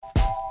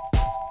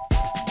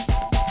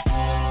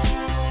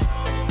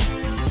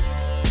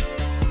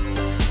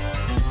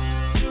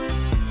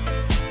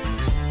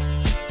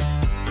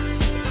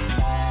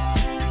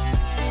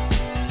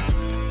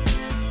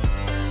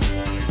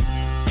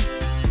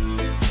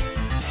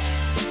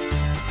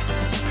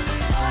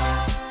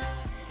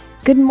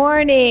Good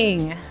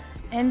morning,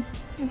 and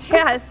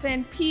yes,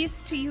 and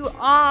peace to you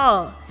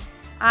all.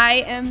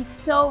 I am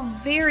so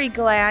very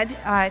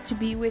glad to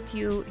be with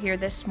you here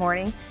this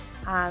morning.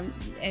 And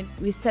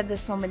we've said this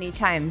so many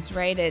times,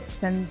 right? It's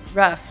been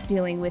rough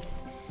dealing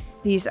with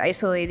these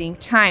isolating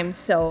times.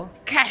 So,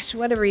 gosh,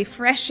 what a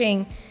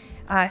refreshing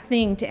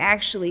thing to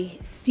actually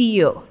see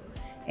you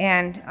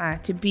and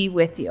to be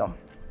with you.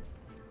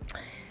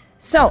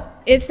 So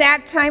it's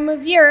that time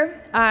of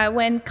year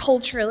when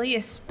culturally,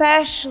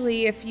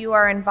 especially if you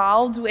are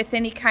involved with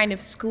any kind of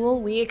school,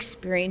 we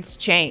experience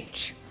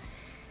change.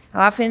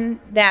 Often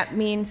that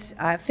means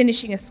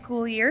finishing a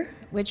school year,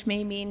 which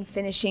may mean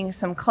finishing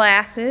some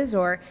classes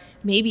or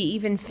maybe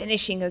even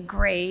finishing a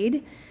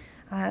grade.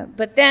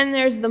 But then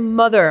there's the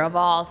mother of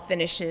all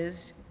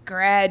finishes,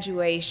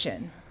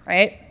 graduation,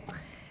 right?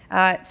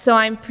 So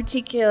I'm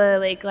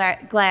particularly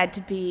glad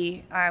to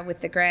be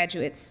with the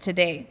graduates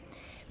today.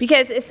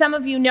 Because as some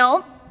of you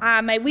know,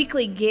 my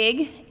weekly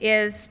gig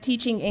is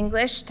teaching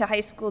English to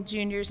high school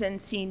juniors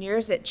and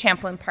seniors at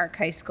Champlain Park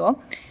High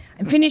School.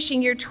 I'm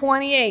finishing year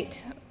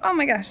 28. Oh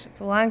my gosh,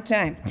 it's a long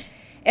time.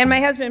 And my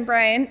husband,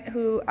 Brian,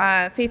 who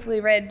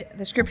faithfully read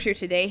the scripture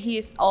today,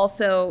 he's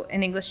also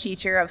an English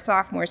teacher of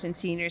sophomores and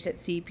seniors at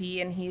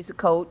CP, and he's a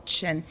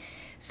coach. And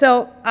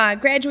so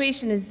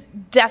graduation is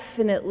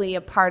definitely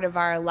a part of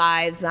our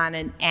lives on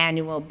an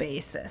annual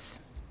basis.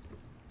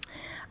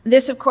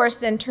 This, of course,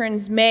 then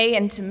turns May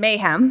into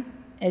mayhem,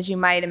 as you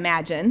might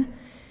imagine.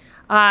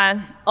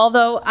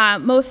 Although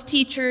most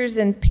teachers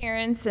and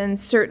parents and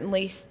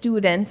certainly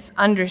students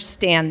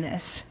understand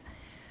this.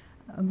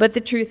 But the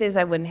truth is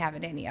I wouldn't have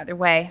it any other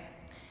way.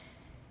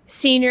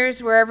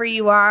 Seniors, wherever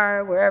you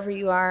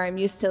are, I'm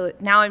used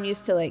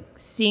to like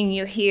seeing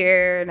you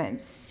here and I'm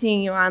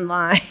seeing you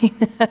online.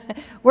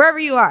 Wherever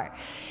you are.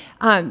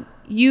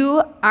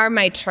 You are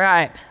my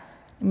tribe,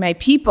 my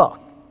people.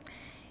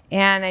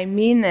 And I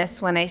mean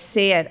this when I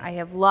say it. I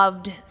have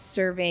loved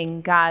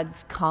serving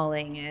God's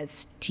calling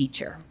as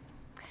teacher.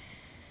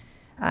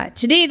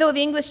 Today, though,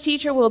 the English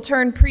teacher will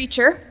turn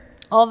preacher,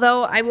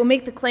 although I will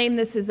make the claim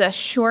this is a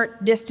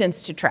short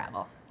distance to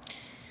travel.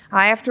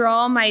 After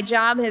all, my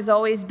job has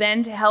always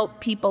been to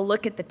help people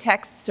look at the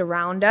texts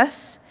around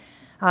us,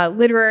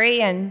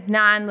 literary and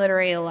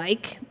non-literary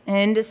alike,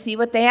 and to see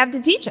what they have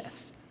to teach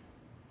us.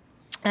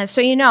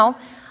 So you know,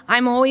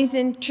 I'm always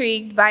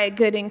intrigued by a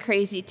good and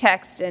crazy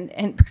text, and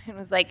Brian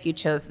was like, you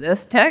chose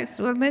this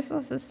text? What am I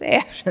supposed to say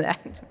after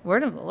that?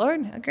 Word of the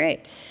Lord? Oh,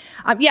 great.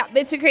 Yeah,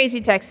 it's a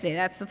crazy text today.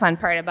 That's the fun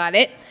part about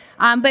it.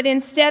 But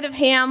instead of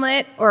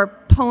Hamlet or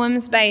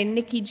poems by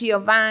Nikki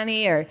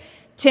Giovanni or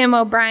Tim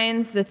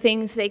O'Brien's The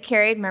Things They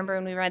Carried, remember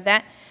when we read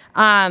that?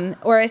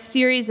 Or a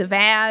series of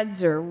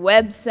ads or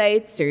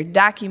websites or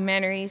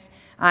documentaries,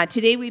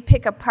 today we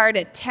pick apart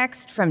a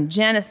text from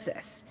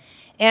Genesis.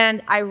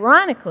 And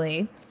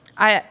ironically,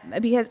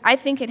 because I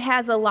think it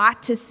has a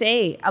lot to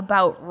say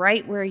about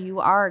right where you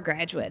are,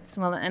 graduates.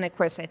 Well, and of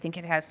course, I think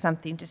it has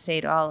something to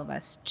say to all of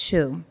us,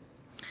 too.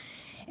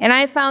 And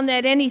I found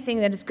that anything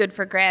that is good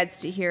for grads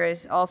to hear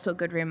is also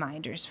good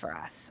reminders for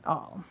us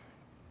all.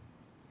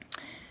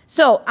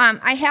 So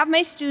I have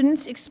my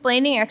students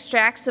explaining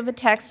extracts of a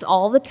text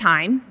all the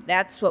time.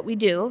 That's what we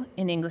do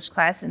in English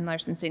class, in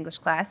Larson's English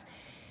class.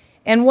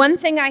 And one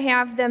thing I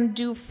have them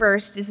do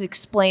first is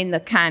explain the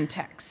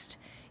context.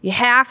 You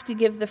have to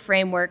give the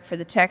framework for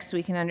the text so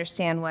we can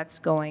understand what's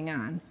going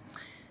on.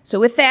 So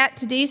with that,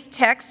 today's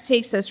text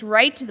takes us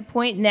right to the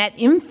point in that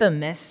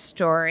infamous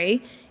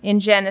story in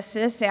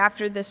Genesis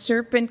after the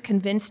serpent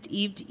convinced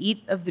Eve to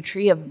eat of the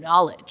tree of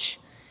knowledge.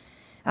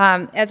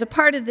 As a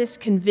part of this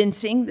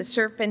convincing, the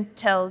serpent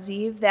tells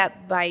Eve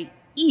that by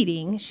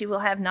eating, she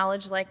will have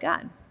knowledge like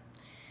God.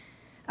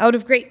 Out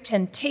of great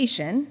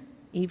temptation,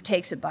 Eve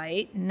takes a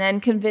bite and then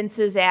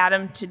convinces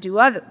Adam to do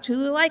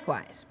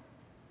likewise.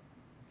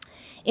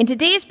 In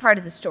today's part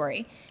of the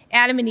story,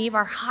 Adam and Eve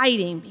are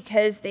hiding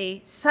because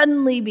they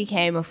suddenly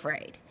became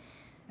afraid.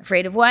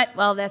 Afraid of what?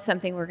 Well, that's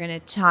something we're going to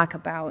talk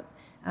about.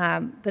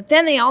 But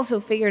then they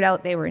also figured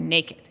out they were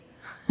naked.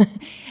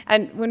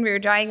 And when we were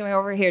driving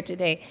over here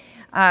today,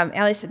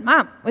 Allie said,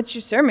 Mom, what's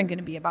your sermon going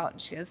to be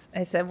about? And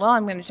I said, well,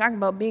 I'm going to talk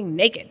about being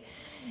naked.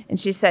 And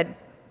she said,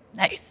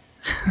 nice.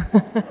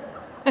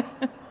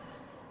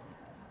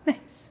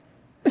 Nice.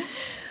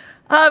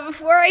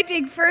 Before I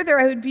dig further,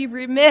 I would be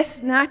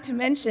remiss not to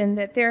mention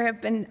that there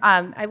have been,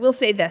 I will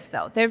say this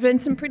though, there have been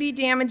some pretty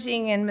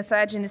damaging and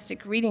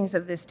misogynistic readings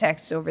of this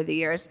text over the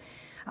years,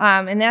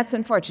 and that's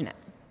unfortunate.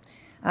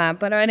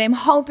 But what I'm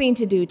hoping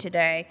to do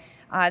today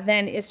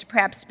then is to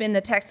perhaps spin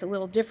the text a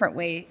little different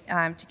way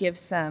to give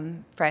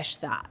some fresh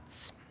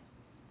thoughts.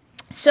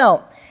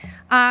 So,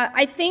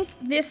 I think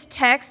this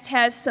text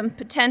has some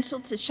potential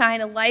to shine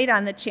a light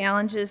on the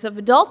challenges of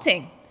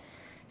adulting.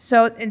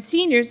 So, and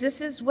seniors,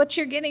 this is what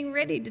you're getting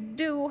ready to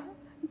do,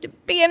 to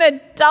be an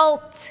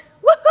adult.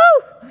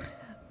 Woohoo!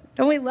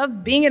 Don't we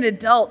love being an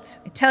adult?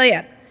 I tell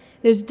you,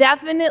 there's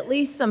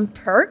definitely some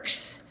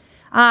perks,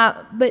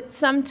 but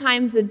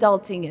sometimes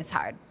adulting is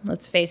hard,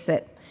 let's face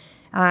it.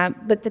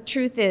 But the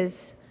truth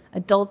is,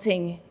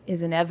 adulting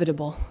is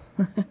inevitable.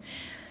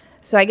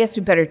 So I guess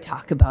we better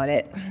talk about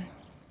it.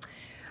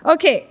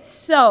 Okay,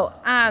 so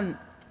Adam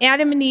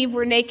and Eve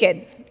were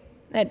naked.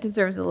 That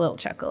deserves a little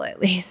chuckle at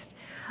least.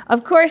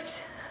 Of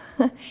course,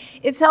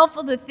 it's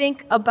helpful to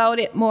think about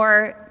it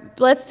more.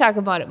 Let's talk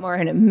about it more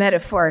in a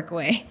metaphoric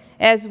way,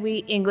 as we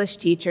English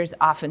teachers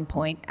often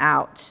point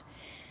out.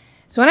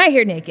 So when I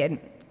hear naked,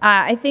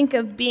 I think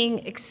of being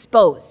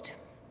exposed,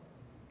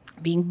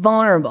 being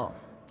vulnerable.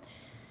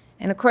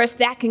 And of course,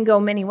 that can go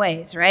many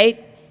ways,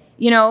 right?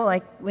 You know,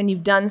 like when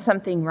you've done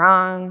something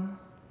wrong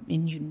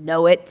and you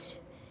know it,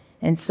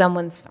 and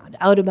someone's found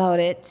out about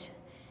it,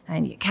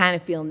 and you kind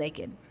of feel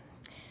naked.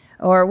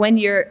 Or when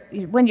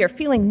you're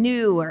feeling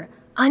new or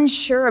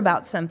unsure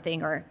about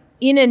something or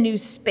in a new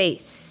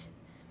space,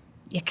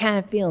 you kind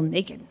of feel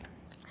naked.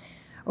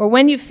 Or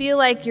when you feel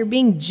like you're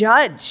being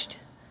judged,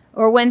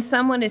 or when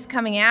someone is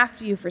coming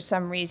after you for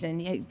some reason,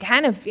 you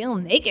kind of feel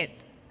naked.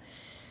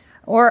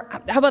 Or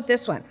how about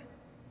this one?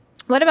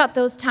 What about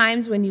those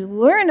times when you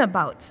learn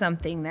about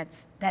something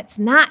that's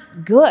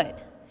not good,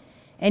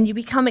 and you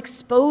become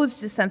exposed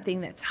to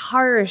something that's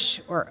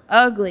harsh or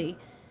ugly?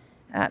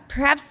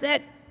 Perhaps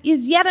that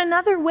is yet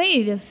another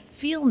way to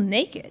feel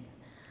naked.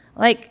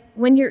 Like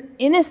when your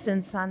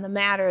innocence on the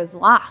matter is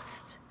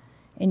lost,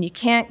 and you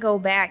can't go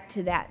back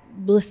to that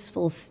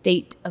blissful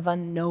state of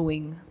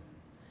unknowing.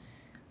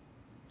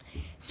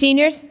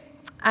 Seniors,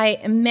 I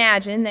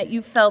imagine that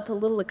you felt a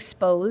little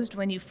exposed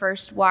when you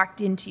first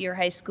walked into your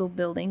high school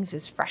buildings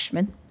as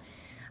freshmen.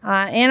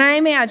 And I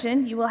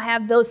imagine you will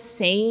have those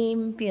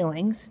same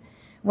feelings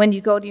when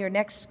you go to your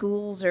next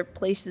schools or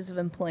places of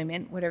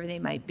employment, whatever they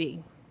might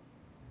be.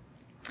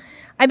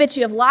 I bet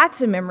you have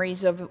lots of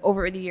memories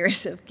over the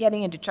years of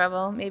getting into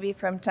trouble, maybe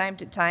from time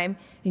to time,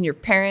 and your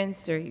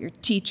parents or your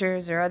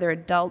teachers or other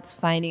adults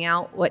finding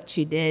out what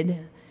you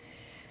did.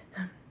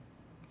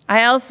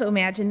 I also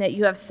imagine that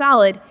you have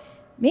solid,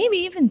 maybe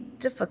even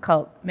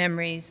difficult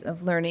memories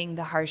of learning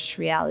the harsh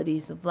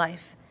realities of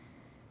life.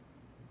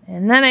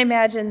 And then I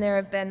imagine there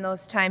have been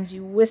those times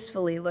you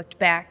wistfully looked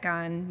back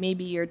on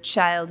maybe your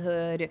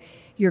childhood, or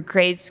your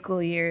grade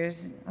school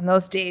years, on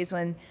those days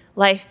when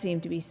life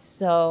seemed to be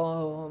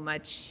so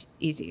much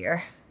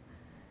easier.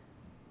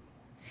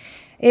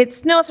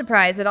 It's no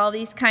surprise that all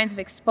these kinds of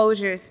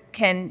exposures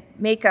can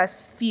make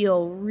us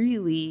feel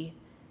really,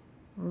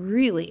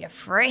 really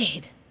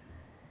afraid.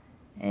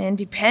 And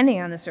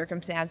depending on the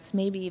circumstance,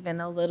 maybe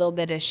even a little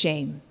bit of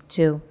shame,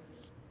 too.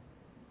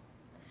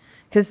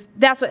 Because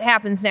that's what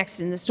happens next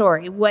in the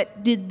story.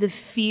 What did the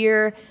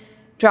fear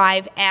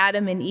drive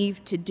Adam and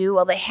Eve to do?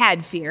 Well, they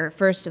had fear,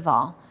 first of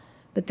all.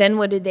 But then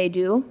what did they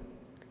do?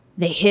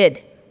 They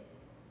hid.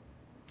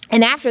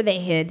 And after they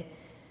hid,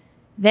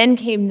 then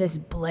came this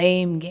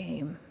blame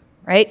game,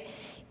 right?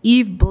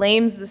 Eve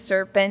blames the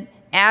serpent.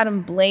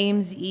 Adam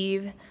blames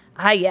Eve.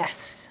 Ah,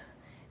 yes.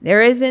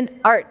 There is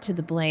an art to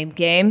the blame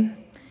game.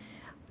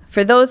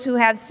 For those who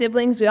have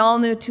siblings, we all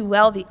know too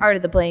well the art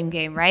of the blame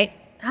game, right?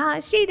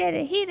 She did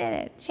it, he did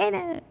it, she did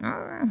it.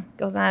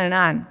 Goes on and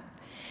on.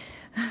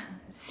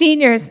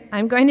 Seniors,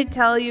 I'm going to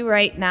tell you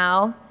right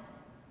now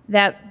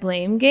that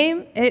blame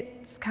game,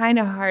 it's kind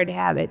of a hard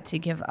habit to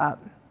give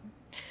up.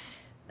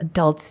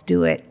 Adults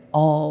do it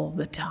all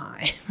the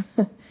time.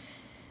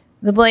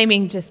 The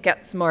blaming just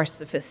gets more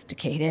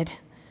sophisticated.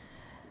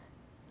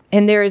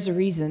 And there is a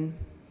reason.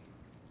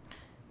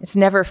 It's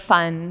never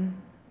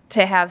fun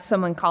to have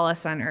someone call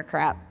us on our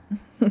crap.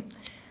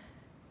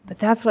 But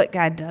that's what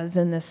God does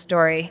in this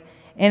story.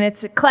 And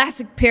it's a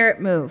classic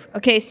parent move.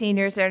 Okay,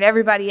 seniors, and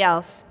everybody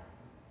else,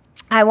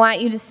 I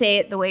want you to say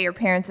it the way your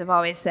parents have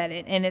always said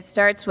it. And it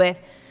starts with,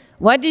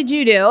 what did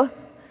you do?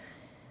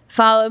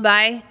 Followed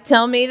by,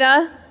 tell me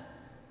the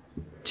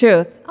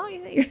truth. Oh,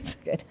 you're so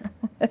good.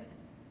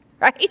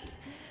 Right?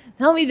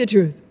 Tell me the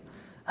truth.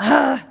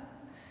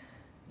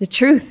 The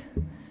truth.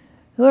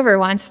 Whoever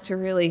wants to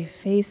really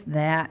face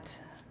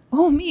that.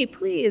 Oh, me,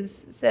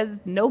 please,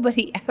 says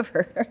nobody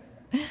ever.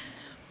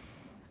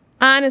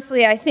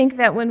 Honestly, I think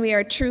that when we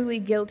are truly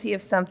guilty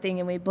of something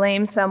and we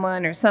blame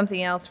someone or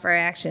something else for our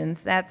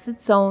actions, that's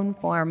its own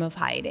form of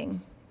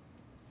hiding.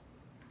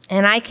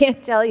 And I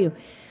can't tell you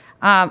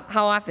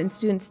how often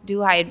students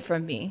do hide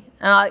from me.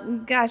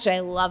 Gosh, I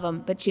love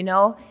them. But you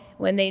know,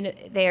 when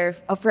they're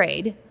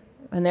afraid,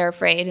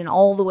 and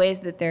all the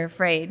ways that they're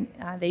afraid,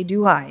 they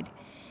do hide.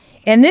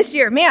 And this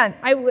year, man,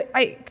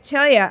 I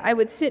tell you, I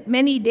would sit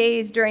many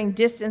days during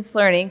distance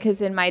learning,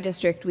 because in my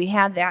district we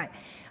had that,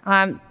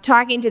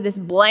 talking to this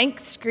blank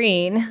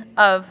screen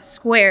of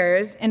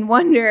squares and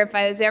wonder if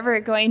I was ever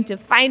going to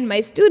find my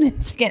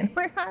students again.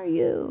 Where are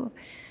you?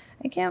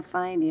 I can't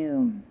find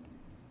you.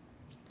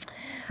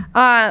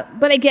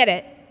 But I get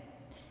it.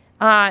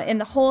 And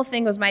the whole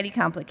thing was mighty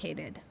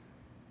complicated.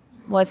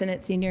 Wasn't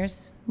it,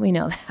 seniors? We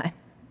know that.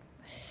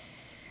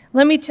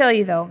 Let me tell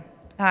you, though,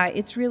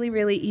 it's really,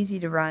 really easy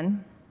to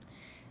run,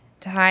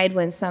 to hide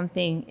when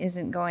something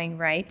isn't going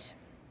right.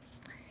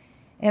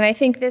 And I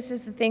think this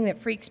is the thing that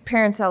freaks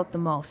parents out the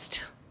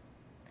most.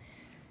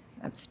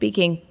 I'm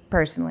speaking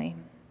personally.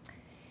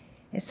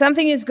 If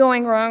something is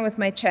going wrong with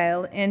my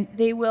child, and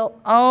they will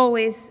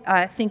always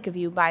think of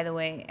you, by the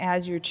way,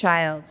 as your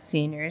child,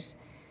 seniors,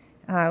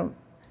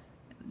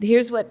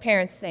 here's what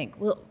parents think.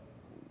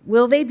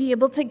 Will they be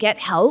able to get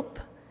help?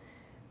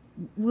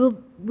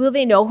 Will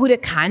they know who to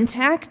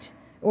contact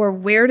or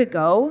where to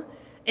go?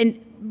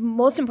 And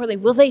most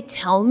importantly, will they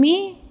tell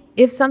me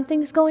if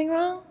something's going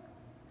wrong?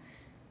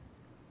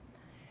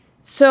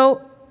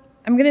 So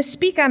I'm going to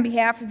speak on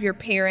behalf of your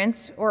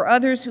parents or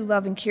others who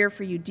love and care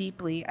for you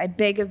deeply. I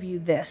beg of you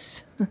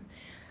this.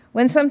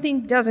 When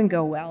something doesn't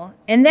go well,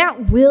 and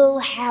that will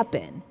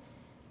happen,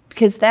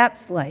 because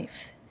that's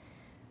life,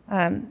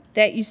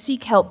 that you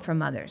seek help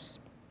from others.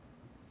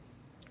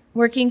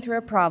 Working through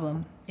a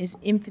problem is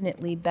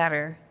infinitely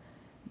better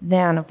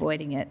than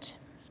avoiding it.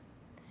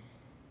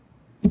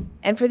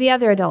 And for the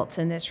other adults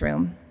in this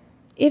room,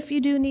 if you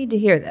do need to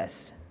hear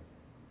this,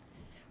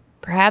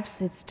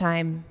 perhaps it's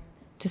time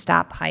to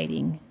stop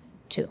hiding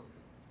too.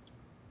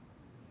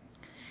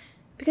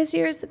 Because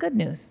here's the good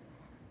news,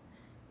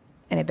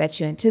 and I bet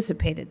you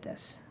anticipated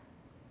this.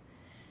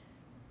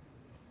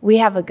 We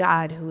have a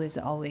God who is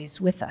always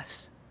with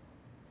us,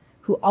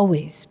 who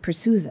always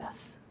pursues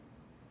us.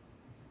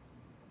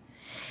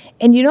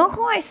 And you know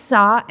how I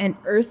saw an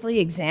earthly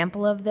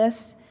example of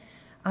this?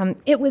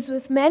 It was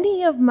with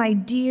many of my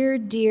dear,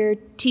 dear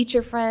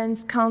teacher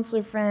friends,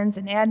 counselor friends,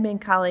 and admin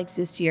colleagues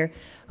this year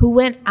who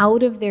went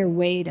out of their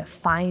way to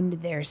find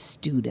their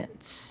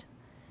students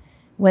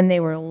when they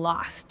were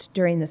lost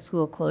during the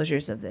school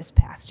closures of this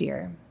past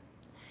year.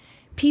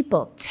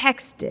 People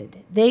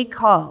texted, they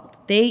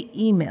called, they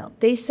emailed,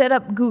 they set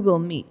up Google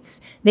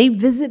Meets, they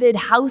visited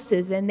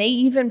houses, and they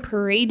even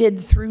paraded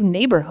through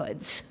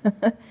neighborhoods.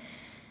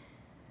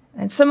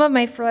 And some of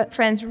my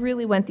friends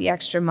really went the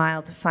extra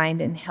mile to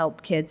find and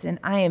help kids, and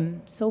I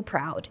am so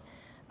proud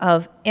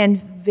of and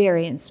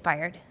very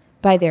inspired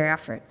by their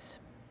efforts.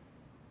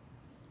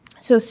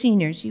 So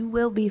seniors, you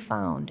will be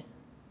found.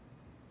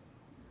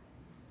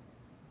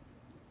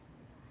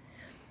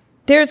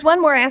 There's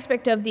one more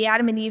aspect of the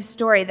Adam and Eve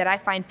story that I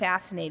find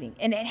fascinating,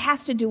 and it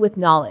has to do with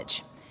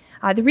knowledge.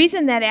 The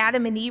reason that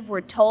Adam and Eve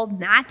were told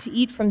not to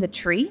eat from the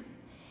tree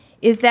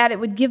is that it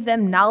would give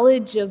them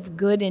knowledge of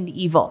good and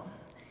evil.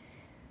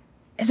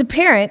 As a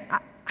parent,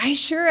 I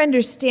sure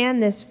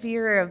understand this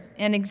fear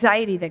and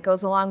anxiety that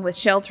goes along with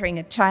sheltering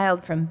a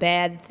child from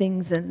bad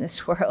things in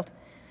this world.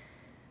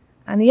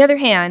 On the other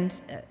hand,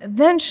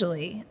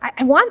 eventually,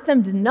 I want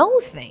them to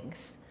know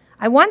things.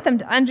 I want them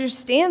to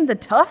understand the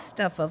tough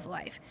stuff of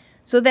life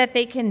so that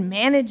they can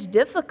manage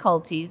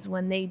difficulties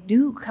when they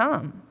do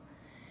come.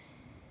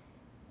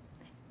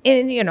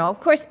 And, of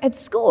course, at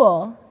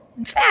school,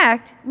 in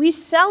fact, we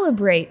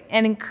celebrate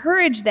and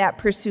encourage that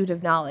pursuit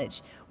of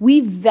knowledge. We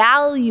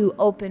value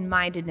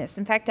open-mindedness.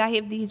 In fact, I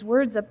have these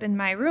words up in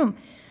my room,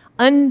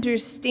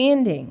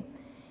 understanding.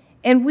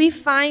 And we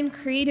find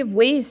creative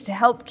ways to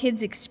help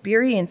kids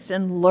experience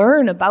and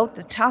learn about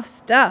the tough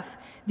stuff,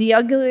 the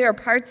uglier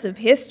parts of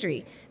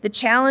history, the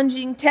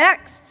challenging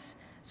texts,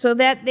 so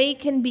that they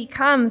can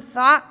become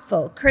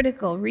thoughtful,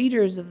 critical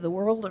readers of the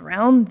world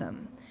around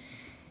them.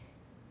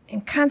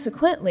 And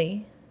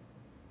consequently,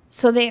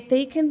 so that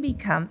they can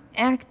become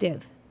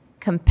active,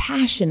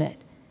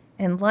 compassionate,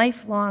 and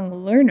lifelong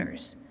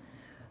learners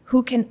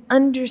who can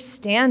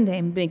understand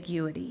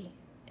ambiguity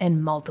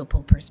and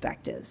multiple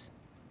perspectives.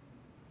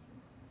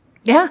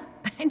 Yeah,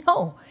 I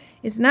know.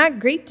 It's not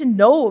great to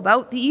know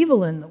about the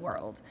evil in the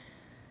world,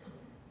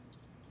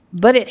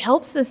 but it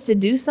helps us to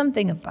do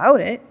something about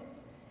it.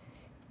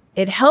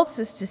 It helps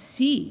us to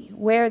see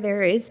where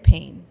there is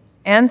pain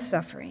and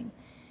suffering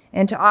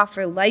and to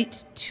offer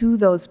light to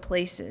those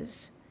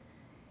places.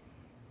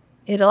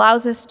 It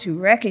allows us to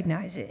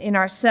recognize it in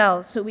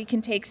ourselves so we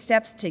can take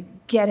steps to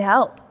get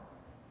help,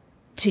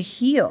 to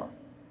heal,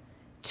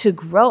 to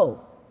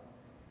grow,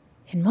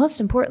 and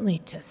most importantly,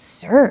 to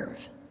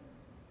serve.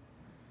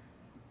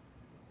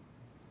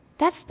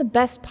 That's the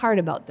best part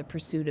about the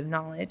pursuit of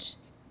knowledge.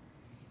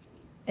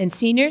 And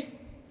seniors,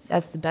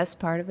 that's the best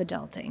part of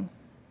adulting.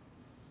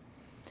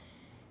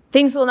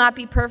 Things will not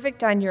be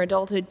perfect on your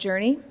adulthood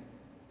journey,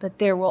 but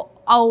there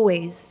will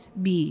always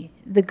be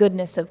the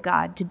goodness of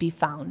God to be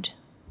found.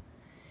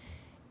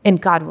 And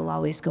God will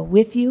always go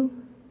with you,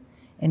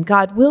 and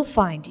God will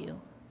find you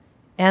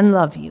and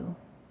love you,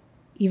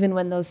 even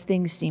when those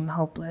things seem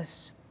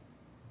hopeless.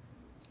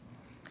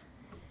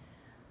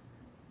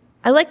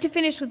 I like to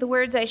finish with the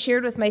words I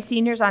shared with my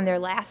seniors on their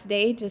last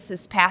day, just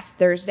this past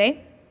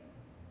Thursday.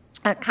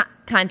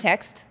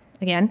 Context,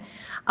 again.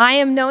 I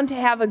am known to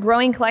have a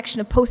growing collection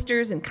of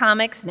posters and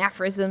comics and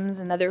aphorisms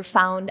and other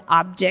found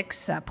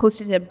objects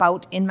posted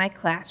about in my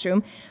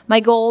classroom. My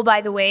goal,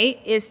 by the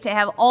way, is to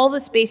have all the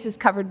spaces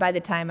covered by the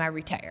time I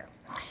retire.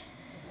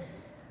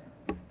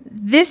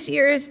 This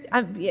year's,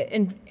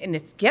 and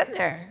it's getting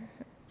there.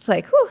 It's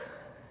like, whew.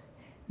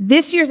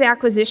 This year's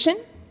acquisition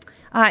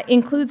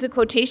includes a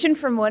quotation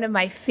from one of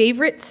my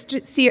favorite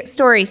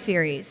story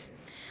series.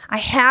 I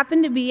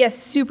happen to be a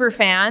super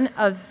fan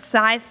of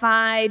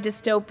sci-fi,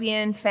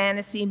 dystopian,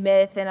 fantasy,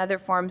 myth, and other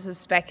forms of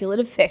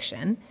speculative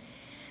fiction.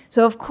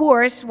 So, of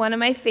course, one of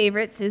my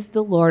favorites is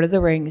the Lord of the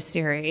Rings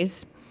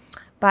series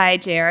by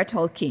J.R.R.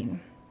 Tolkien.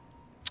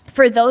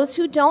 For those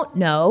who don't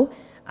know,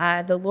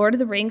 the Lord of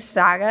the Rings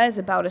saga is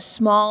about a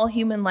small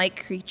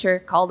human-like creature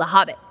called a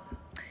hobbit.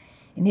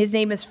 And his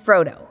name is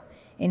Frodo.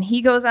 And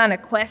he goes on a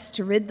quest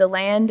to rid the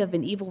land of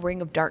an evil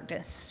ring of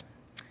darkness.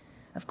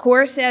 Of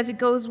course, as it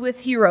goes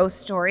with hero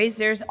stories,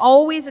 there's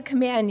always a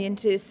companion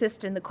to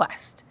assist in the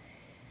quest.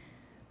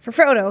 For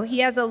Frodo,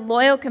 he has a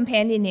loyal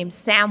companion named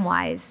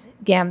Samwise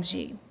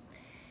Gamgee.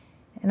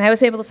 And I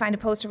was able to find a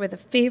poster with a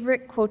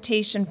favorite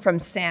quotation from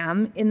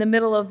Sam in the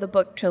middle of the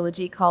book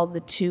trilogy called The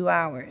 2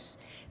 Hours.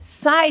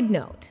 Side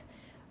note,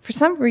 for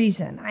some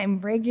reason, I'm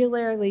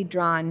regularly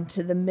drawn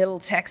to the middle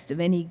text of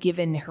any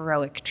given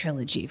heroic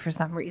trilogy for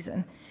some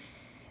reason.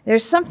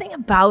 There's something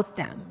about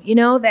them,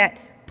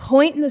 that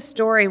point in the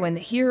story when the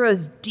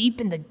hero's deep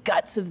in the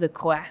guts of the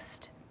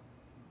quest.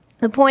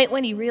 The point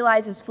when he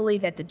realizes fully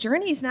that the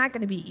journey is not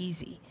going to be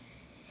easy,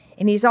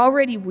 and he's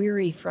already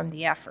weary from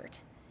the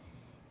effort.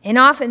 And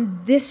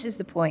often this is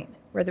the point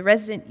where the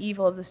resident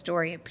evil of the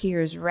story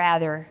appears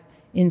rather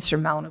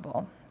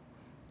insurmountable.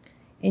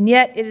 And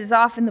yet it is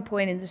often the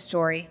point in the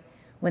story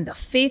when the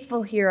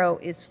faithful hero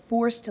is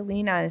forced to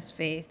lean on his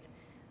faith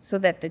so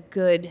that the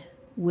good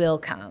will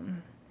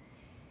come.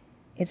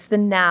 It's the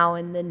now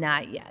and the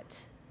not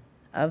yet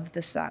of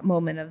the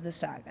moment of the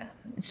saga.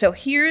 So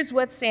here's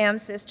what Sam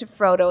says to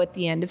Frodo at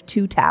the end of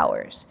Two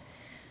Towers.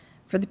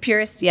 For the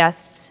purists,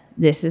 yes,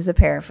 this is a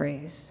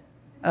paraphrase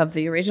of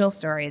the original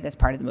story that's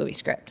part of the movie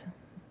script.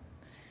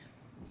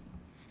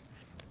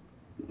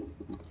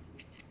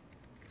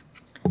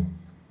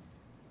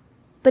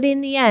 But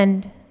in the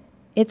end,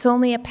 it's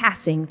only a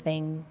passing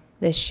thing,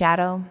 this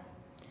shadow.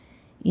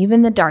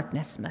 Even the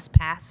darkness must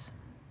pass.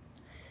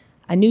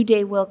 A new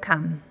day will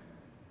come.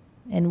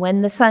 And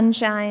when the sun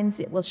shines,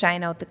 it will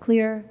shine out the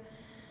clear.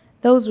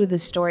 Those were the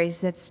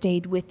stories that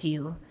stayed with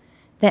you,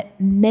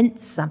 that meant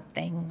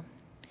something,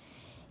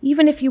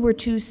 even if you were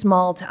too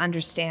small to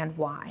understand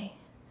why.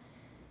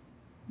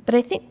 But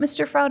I think,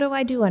 Mr. Frodo,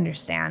 I do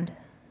understand.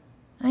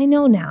 I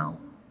know now.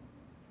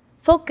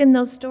 Folk in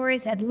those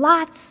stories had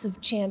lots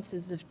of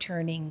chances of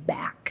turning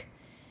back,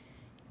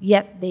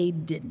 yet they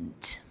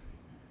didn't,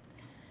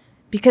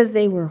 because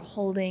they were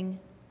holding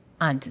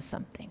onto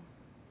something.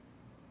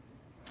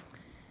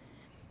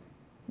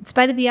 In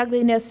spite of the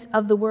ugliness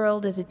of the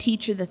world, as a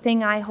teacher, the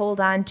thing I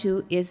hold on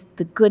to is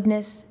the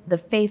goodness, the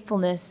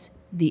faithfulness,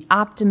 the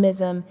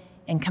optimism,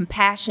 and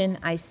compassion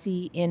I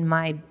see in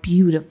my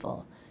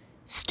beautiful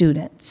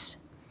students.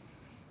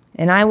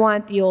 And I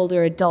want the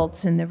older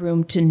adults in the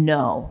room to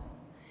know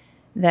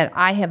that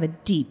I have a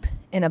deep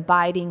and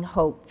abiding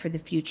hope for the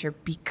future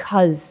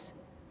because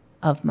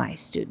of my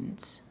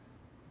students.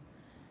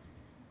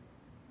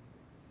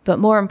 But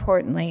more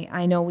importantly,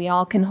 I know we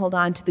all can hold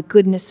on to the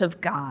goodness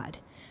of God,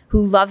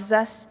 who loves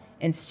us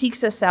and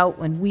seeks us out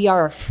when we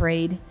are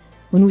afraid,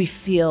 when we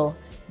feel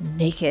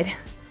naked,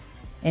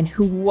 and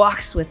who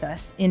walks with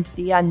us into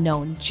the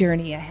unknown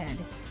journey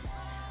ahead.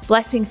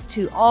 Blessings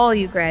to all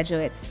you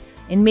graduates,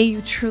 and may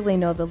you truly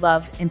know the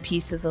love and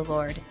peace of the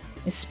Lord,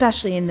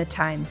 especially in the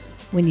times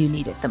when you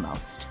need it the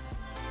most.